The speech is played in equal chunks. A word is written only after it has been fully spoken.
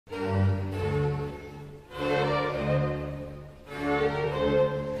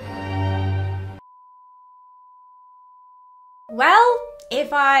Well,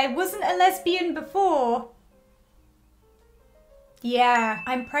 if I wasn't a lesbian before... Yeah,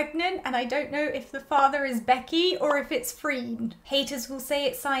 I'm pregnant and I don't know if the father is Becky or if it's Freen. Haters will say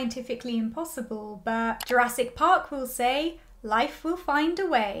it's scientifically impossible, but Jurassic Park will say, life will find a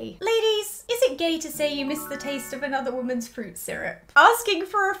way. Ladies, is it gay to say you miss the taste of another woman's fruit syrup? Asking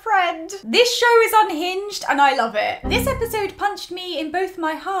for a friend. This show is unhinged and I love it. This episode punched me in both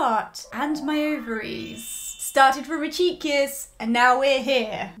my heart and my ovaries. Started from a cheek kiss, and now we're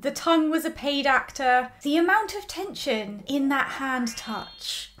here. The tongue was a paid actor. The amount of tension in that hand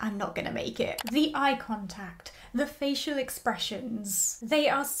touch. I'm not gonna make it. The eye contact. The facial expressions. They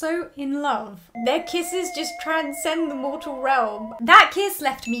are so in love. Their kisses just transcend the mortal realm. That kiss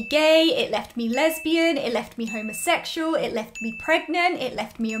left me gay, it left me lesbian, it left me homosexual, it left me pregnant, it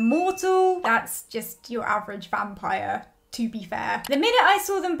left me immortal. That's just your average vampire, to be fair. The minute I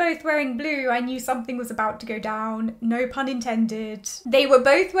saw them both wearing blue, I knew something was about to go down. No pun intended. They were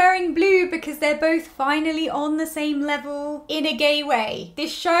both wearing blue because they're both finally on the same level in a gay way.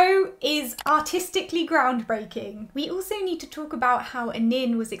 This show is artistically groundbreaking. We also need to talk about how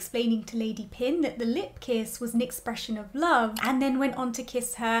Anin was explaining to Lady Pin that the lip kiss was an expression of love and then went on to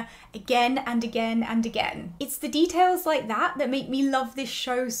kiss her again and again and again. It's the details like that that make me love this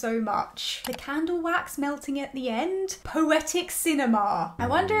show so much. The candle wax melting at the end. Poetic cinema. I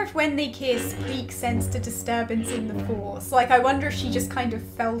wonder if when they kiss, Preek sensed a disturbance in the force. Like, I wonder if she just kind of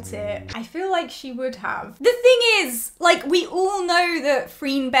felt it. I feel like she would have. The thing is, like, we all know that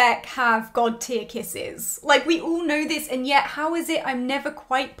Freen Beck have god tier kisses. Like, we all know this, and yet how is it I'm never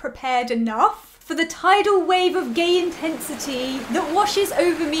quite prepared enough for the tidal wave of gay intensity that washes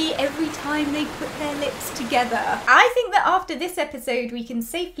over me every time they put their lips together? I think that after this episode we can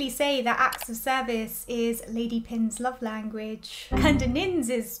safely say that acts of service is Lady Pin's love language and Anin's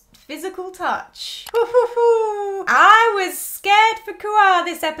is physical touch. I was scared for Kuar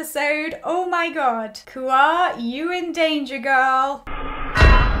this episode. Oh my god. Kuar, you in danger, girl.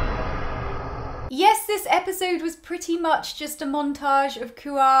 Yes, this episode was pretty much just a montage of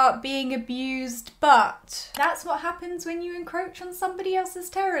Kuar being abused, but that's what happens when you encroach on somebody else's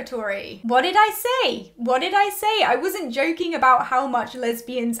territory. What did I say? What did I say? I wasn't joking about how much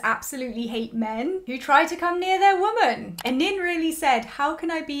lesbians absolutely hate men who try to come near their woman. And Nin really said, how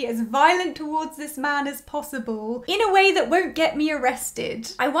can I be as violent towards this man as possible in a way that won't get me arrested?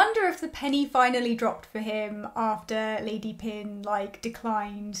 I wonder if the penny finally dropped for him after Lady Pin, like,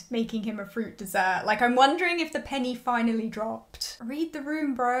 declined making him a fruit dessert. Like, I'm wondering if the penny finally dropped. Read the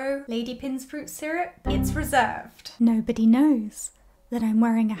room, bro. Lady Pin's fruit syrup? It's reserved. Nobody knows that I'm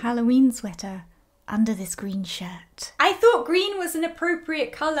wearing a Halloween sweater under this green shirt. I thought green was an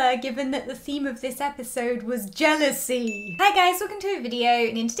appropriate colour given that the theme of this episode was jealousy. Hi guys, welcome to a video,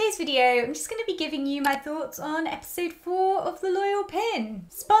 and in today's video I'm just going to be giving you my thoughts on episode 4 of The Loyal Pin.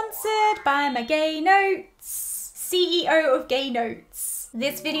 Sponsored by my Gay Notes, CEO of Gay Notes.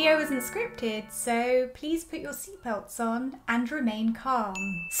 This video isn't scripted, so please put your seatbelts on and remain calm.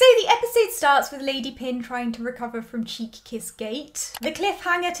 So the episode starts with Lady Pin trying to recover from Cheek Kiss Gate. The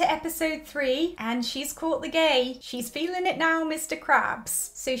cliffhanger to episode 3, and she's caught the gay. She's feeling it now, Mr.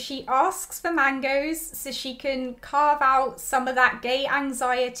 Krabs. So she asks for mangoes so she can carve out some of that gay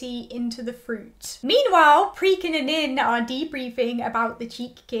anxiety into the fruit. Meanwhile, Preek and Anin are debriefing about the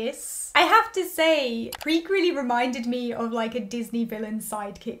cheek kiss. I have to say, Preek really reminded me of like a Disney villain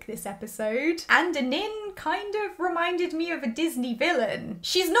sidekick this episode, and Anin kind of reminded me of a Disney villain.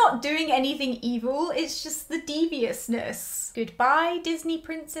 She's not doing anything evil, it's just the deviousness. Goodbye Disney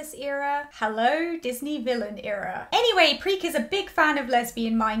princess era, hello Disney villain era. Anyway, Preek is a big fan of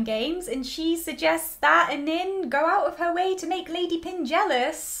lesbian mind games, and she suggests that Anin go out of her way to make Lady Pin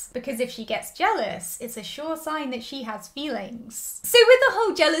jealous, because if she gets jealous, it's a sure sign that she has feelings. So with the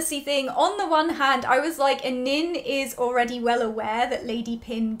whole jealousy thing, on the one hand, I was like, Anin is already well aware that Lady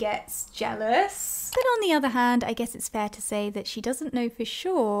Pin gets jealous. But on the other hand, I guess it's fair to say that she doesn't know for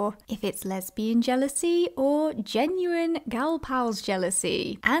sure if it's lesbian jealousy or genuine gal pals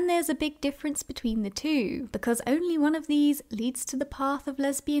jealousy. And there's a big difference between the two, because only one of these leads to the path of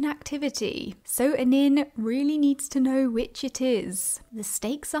lesbian activity. So Anin really needs to know which it is. The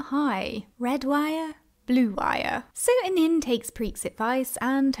stakes are high. Red wire, blue wire. So Anin takes Preek's advice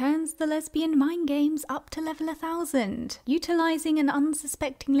and turns the lesbian mind games up to level 1000, utilising an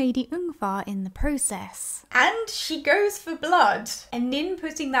unsuspecting Lady Ungvar in the process. And she goes for blood. Anin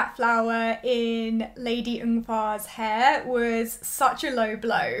putting that flower in Lady Ungvar's hair was such a low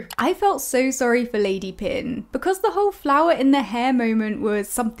blow. I felt so sorry for Lady Pin, because the whole flower in the hair moment was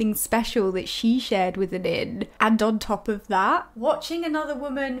something special that she shared with Anin. And on top of that, watching another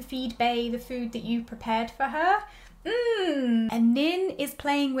woman feed Bae the food that you prepared for her, And Nin is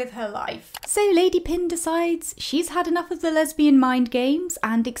playing with her life. So Lady Pin decides she's had enough of the lesbian mind games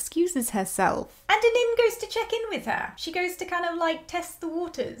and excuses herself. And Nin goes to check in with her. She goes to kind of like test the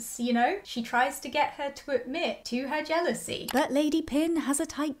waters, you know? She tries to get her to admit to her jealousy. But Lady Pin has a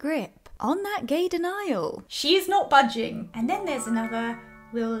tight grip on that gay denial. She is not budging. And then there's another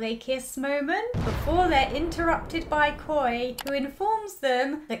will they kiss moment before they're interrupted by Koi, who informs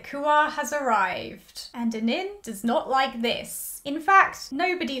them that Kuar has arrived. And Nin does not like this. In fact,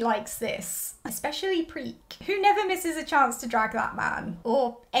 nobody likes this, especially Preek, who never misses a chance to drag that man.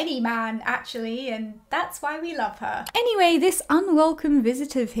 Or any man, actually, and that's why we love her. Anyway, this unwelcome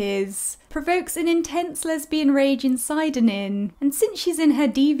visit of his provokes an intense lesbian rage inside Nin, and since she's in her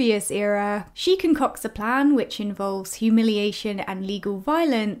devious era, she concocts a plan which involves humiliation and legal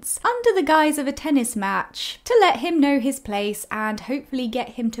violence under the guise of a tennis match to let him know his place and hopefully get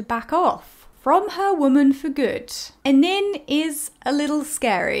him to back off from her woman for good. And Nin is a little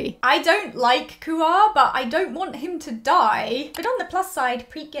scary. I don't like Kuar, but I don't want him to die. But on the plus side,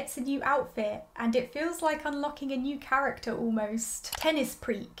 Preek gets a new outfit, and it feels like unlocking a new character almost. Tennis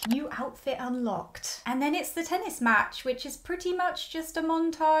Preek, new outfit unlocked. And then it's the tennis match, which is pretty much just a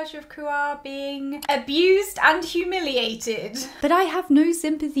montage of Kuar being abused and humiliated. But I have no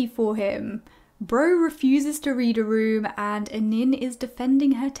sympathy for him. Bro refuses to read a room and Nin is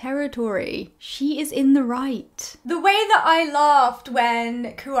defending her territory. She is in the right. The way that I laughed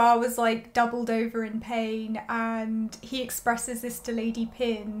when Kuar was like doubled over in pain and he expresses this to Lady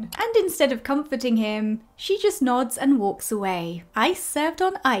Pin, and instead of comforting him, she just nods and walks away. Ice served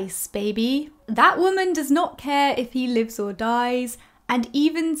on ice, baby. That woman does not care if he lives or dies. And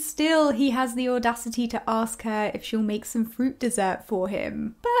even still, he has the audacity to ask her if she'll make some fruit dessert for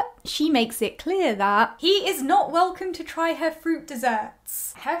him. But she makes it clear that he is not welcome to try her fruit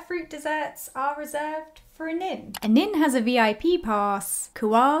desserts. Her fruit desserts are reserved for Nin. Nin has a VIP pass.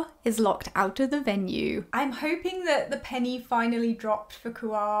 Kuar is locked out of the venue. I'm hoping that the penny finally dropped for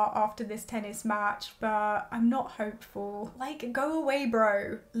Kuar after this tennis match, but I'm not hopeful. Like, go away,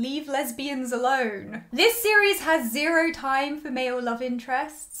 bro. Leave lesbians alone. This series has zero time for male love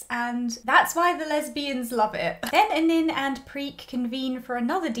interests, and that's why the lesbians love it. Then Nin and Preek convene for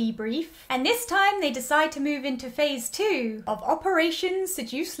another debrief, and this time they decide to move into phase 2 of Operation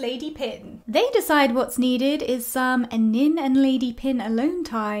Seduce Lady Pin. They decide what's needed is some Nin and Lady Pin alone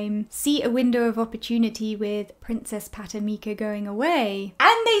time, see a window of opportunity with Princess Patamika going away,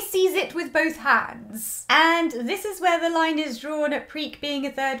 and they seize it with both hands. And this is where the line is drawn at Preek being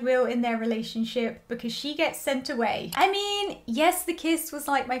a third wheel in their relationship, because she gets sent away. I mean, yes, the kiss was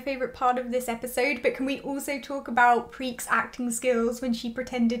like my favourite part of this episode, but can we also talk about Preek's acting skills when she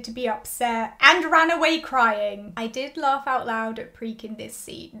pretended to be upset and ran away crying? I did laugh out loud at Preek in this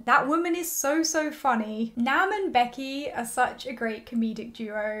scene. That woman is so funny. Nam and Becky are such a great comedic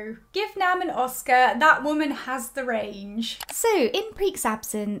duo. Give Nam an Oscar, that woman has the range. So, in Preek's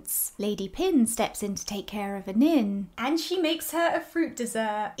absence, Lady Pin steps in to take care of Nin, and she makes her a fruit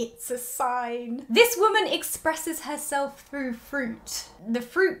dessert. It's a sign. This woman expresses herself through fruit. The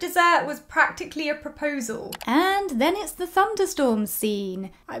fruit dessert was practically a proposal. And then it's the thunderstorm scene.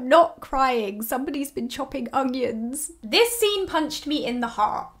 I'm not crying, somebody's been chopping onions. This scene punched me in the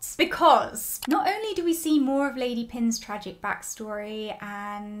heart, because not only do we see more of Lady Pin's tragic backstory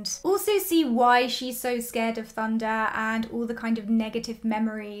and also see why she's so scared of thunder and all the kind of negative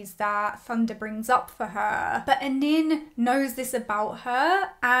memories that thunder brings up for her, but Nin knows this about her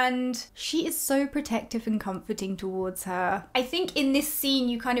and she is so protective and comforting towards her. I think in this scene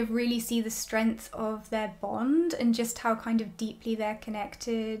you kind of really see the strength of their bond and just how kind of deeply they're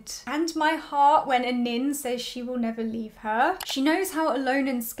connected. And my heart when Nin says she will never leave her. She knows how alone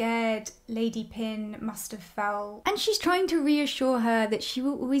and scared Lady Pin must have felt, and she's trying to reassure her that she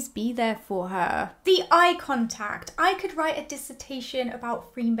will always be there for her. The eye contact. I could write a dissertation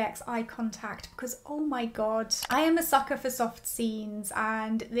about Freembeck's eye contact because, oh my god, I am a sucker for soft scenes,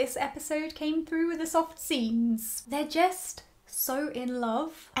 and this episode came through with the soft scenes. They're just so in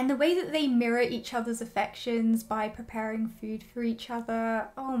love, and the way that they mirror each other's affections by preparing food for each other,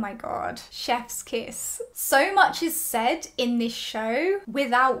 oh my god, chef's kiss. So much is said in this show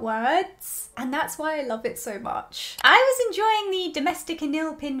without words, and that's why I love it so much. I was enjoying the domestic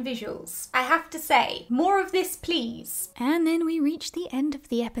Anil Pin visuals, I have to say. More of this, please. And then we reach the end of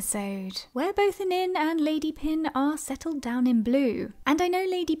the episode, where both Nin and Lady Pin are settled down in blue. And I know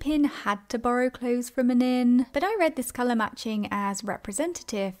Lady Pin had to borrow clothes from Nin, but I read this colour matching serving as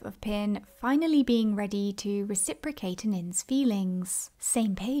representative of Pin finally being ready to reciprocate Anin's feelings.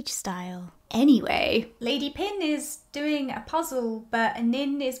 Same page style. Anyway, Lady Pin is doing a puzzle, but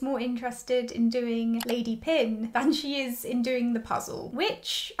Anin is more interested in doing Lady Pin than she is in doing the puzzle,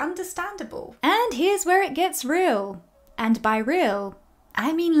 which, understandable. And here's where it gets real. And by real,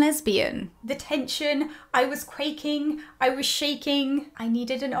 I mean lesbian. The tension, I was quaking, I was shaking, I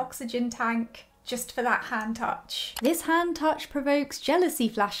needed an oxygen tank. Just for that hand touch. This hand touch provokes jealousy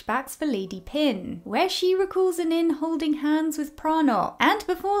flashbacks for Lady Pin, where she recalls Anin holding hands with Pranot. And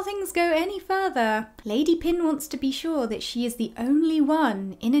before things go any further, Lady Pin wants to be sure that she is the only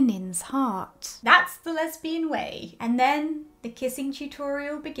one in Anin's heart. That's the lesbian way. And then the kissing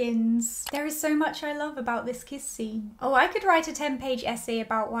tutorial begins. There is so much I love about this kiss scene. Oh, I could write a 10-page essay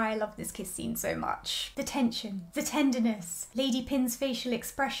about why I love this kiss scene so much. The tension, the tenderness, Lady Pin's facial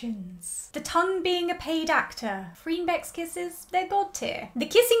expressions, the tongue being a paid actor. Freenbeck's kisses, they're god tier. The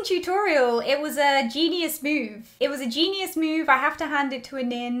kissing tutorial, it was a genius move. It was a genius move, I have to hand it to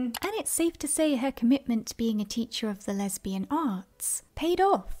Anin. And it's safe to say her commitment to being a teacher of the lesbian arts paid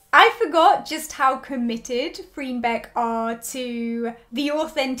off. I forgot just how committed Freenbeck are to the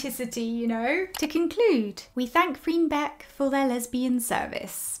authenticity, you know? To conclude, we thank Freenbeck for their lesbian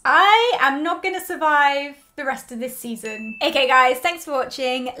service. I am not gonna survive the rest of this season. Okay guys, thanks for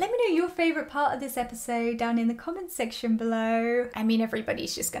watching. Let me know your favourite part of this episode down in the comments section below. I mean,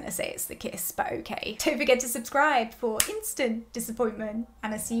 everybody's just gonna say it's the kiss, but okay. Don't forget to subscribe for instant disappointment,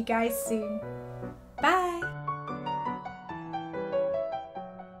 and I'll see you guys soon. Bye!